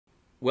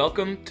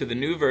Welcome to the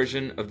new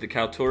version of the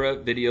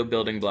Kaltura video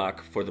building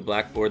block for the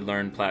Blackboard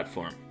Learn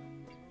platform.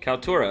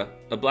 Kaltura,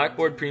 a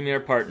Blackboard Premier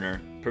partner,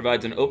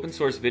 provides an open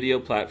source video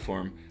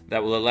platform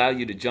that will allow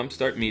you to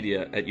jumpstart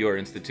media at your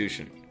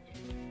institution.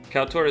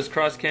 Kaltura's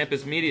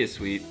cross-campus media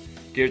suite,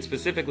 geared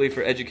specifically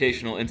for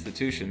educational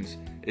institutions,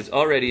 is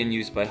already in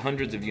use by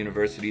hundreds of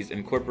universities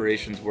and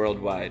corporations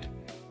worldwide.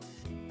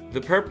 The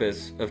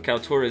purpose of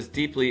Kaltura's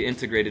deeply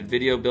integrated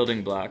video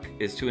building block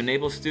is to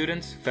enable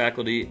students,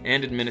 faculty,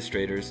 and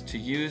administrators to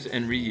use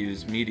and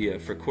reuse media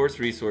for course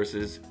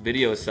resources,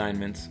 video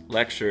assignments,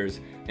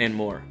 lectures, and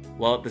more,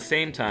 while at the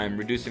same time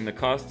reducing the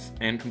costs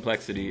and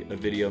complexity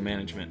of video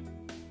management.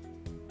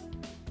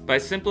 By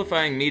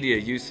simplifying media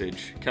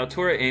usage,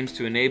 Kaltura aims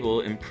to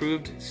enable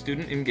improved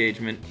student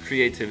engagement,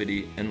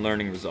 creativity, and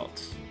learning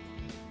results.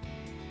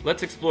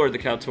 Let's explore the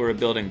Kaltura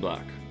building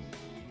block.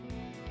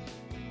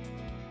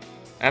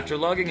 After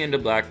logging into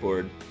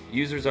Blackboard,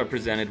 users are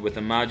presented with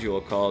a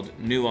module called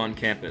New on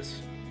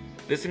Campus.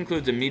 This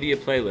includes a media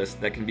playlist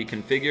that can be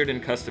configured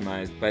and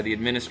customized by the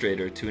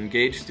administrator to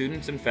engage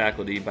students and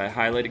faculty by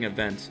highlighting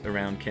events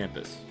around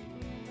campus.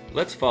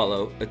 Let's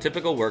follow a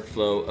typical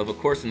workflow of a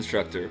course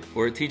instructor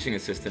or a teaching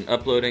assistant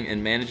uploading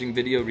and managing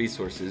video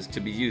resources to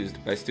be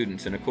used by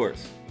students in a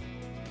course.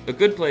 A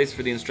good place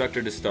for the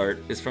instructor to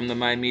start is from the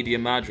My Media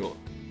module.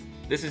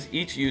 This is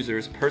each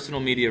user's personal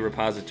media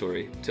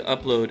repository to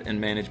upload and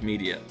manage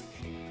media.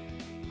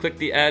 Click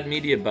the Add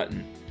Media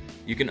button.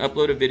 You can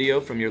upload a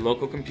video from your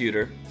local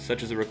computer,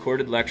 such as a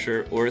recorded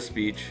lecture or a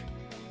speech,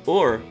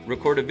 or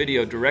record a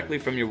video directly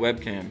from your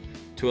webcam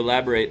to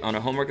elaborate on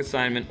a homework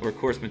assignment or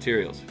course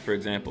materials, for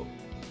example.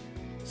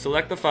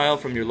 Select the file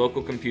from your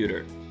local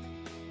computer.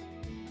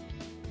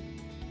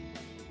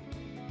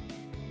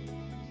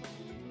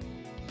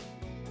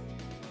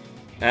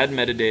 Add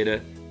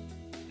metadata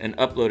and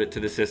upload it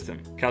to the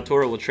system.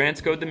 Kaltura will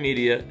transcode the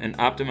media and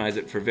optimize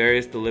it for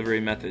various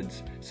delivery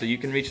methods so you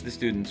can reach the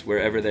students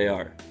wherever they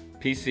are: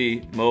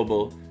 PC,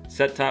 mobile,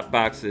 set-top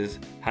boxes,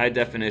 high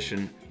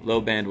definition,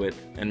 low bandwidth,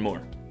 and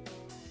more.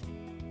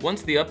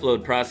 Once the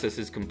upload process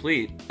is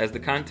complete, as the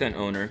content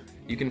owner,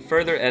 you can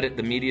further edit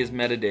the media's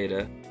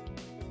metadata,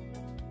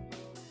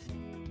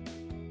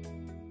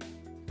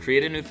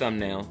 create a new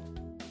thumbnail,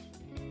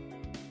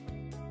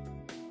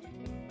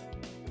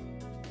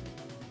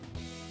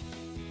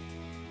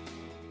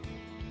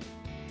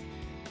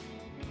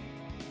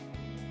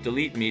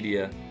 delete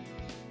media,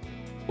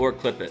 or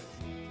clip it.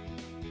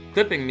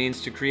 Clipping means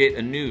to create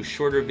a new,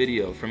 shorter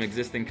video from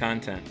existing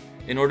content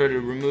in order to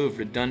remove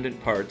redundant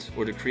parts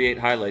or to create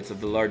highlights of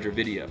the larger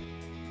video.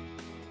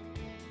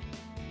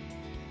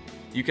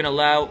 You can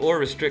allow or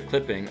restrict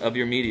clipping of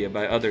your media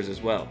by others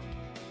as well.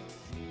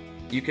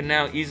 You can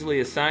now easily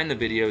assign the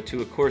video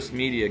to a course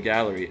media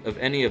gallery of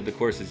any of the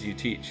courses you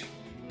teach.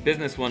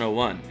 Business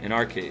 101 in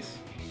our case.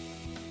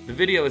 The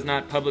video is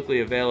not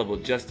publicly available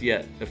just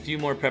yet. A few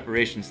more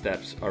preparation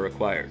steps are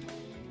required.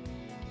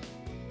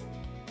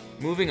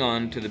 Moving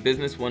on to the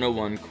Business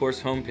 101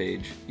 course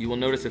homepage, you will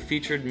notice a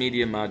featured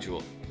media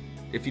module.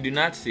 If you do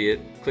not see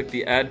it, click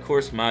the Add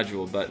Course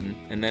Module button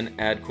and then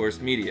Add Course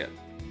Media.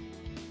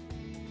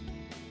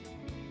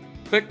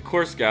 Click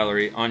Course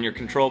Gallery on your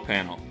control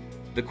panel.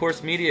 The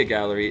Course Media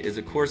Gallery is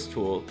a course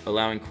tool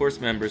allowing course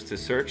members to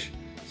search,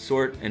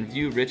 sort, and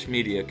view rich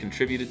media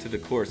contributed to the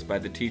course by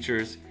the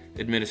teachers,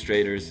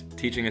 administrators,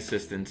 teaching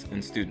assistants,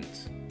 and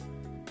students.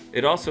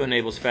 It also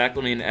enables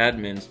faculty and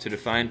admins to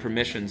define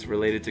permissions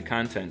related to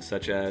content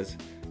such as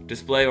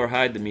display or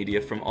hide the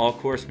media from all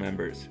course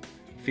members,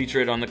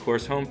 feature it on the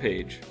course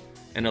homepage,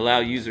 and allow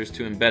users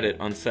to embed it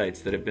on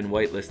sites that have been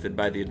whitelisted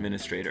by the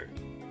administrator.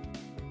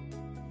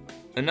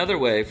 Another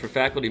way for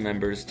faculty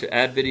members to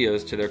add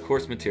videos to their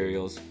course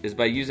materials is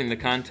by using the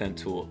Content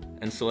tool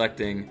and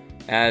selecting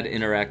Add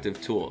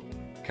Interactive Tool,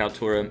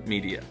 Kaltura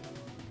Media.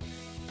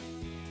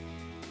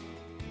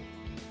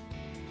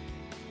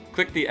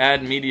 Click the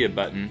Add Media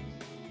button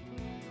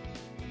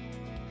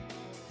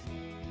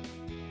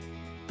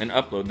and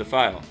upload the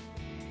file.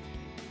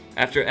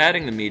 After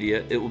adding the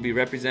media, it will be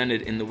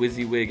represented in the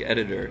WYSIWYG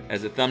editor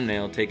as a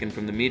thumbnail taken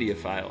from the media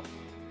file.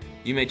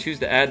 You may choose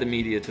to add the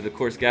media to the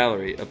course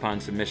gallery upon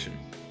submission.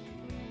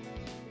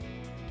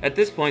 At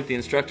this point, the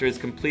instructor has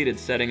completed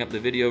setting up the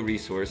video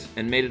resource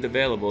and made it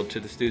available to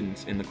the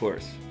students in the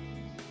course.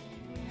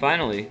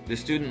 Finally, the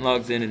student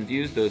logs in and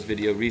views those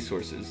video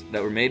resources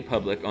that were made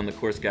public on the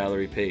course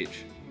gallery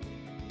page.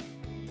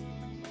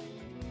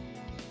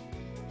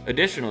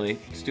 Additionally,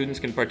 students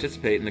can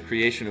participate in the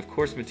creation of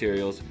course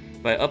materials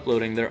by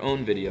uploading their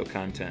own video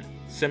content.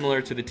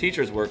 Similar to the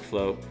teacher's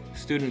workflow,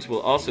 students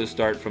will also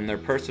start from their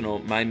personal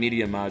My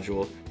Media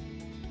module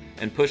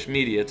and push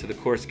media to the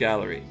course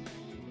gallery.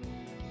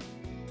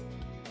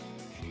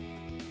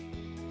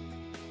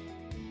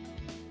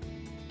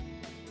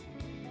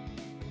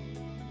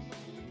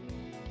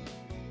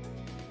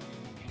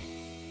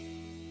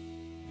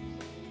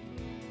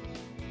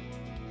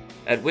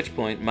 At which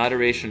point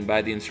moderation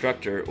by the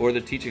instructor or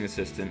the teaching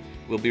assistant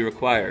will be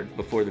required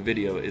before the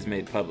video is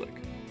made public.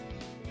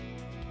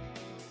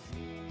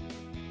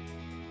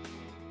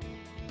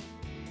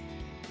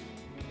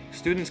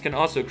 Students can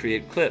also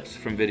create clips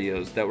from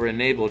videos that were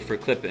enabled for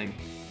clipping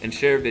and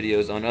share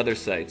videos on other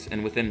sites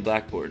and within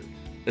Blackboard,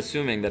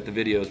 assuming that the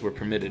videos were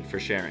permitted for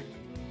sharing.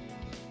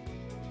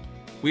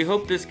 We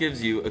hope this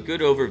gives you a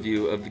good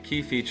overview of the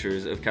key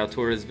features of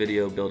Kaltura's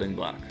video building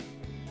block.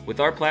 With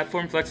our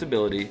platform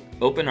flexibility,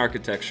 open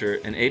architecture,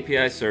 and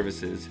API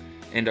services,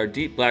 and our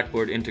deep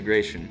Blackboard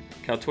integration,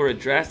 Kaltura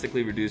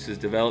drastically reduces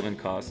development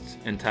costs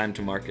and time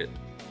to market.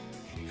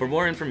 For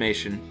more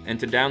information and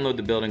to download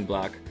the building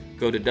block,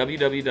 go to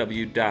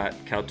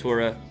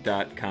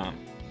www.kaltura.com.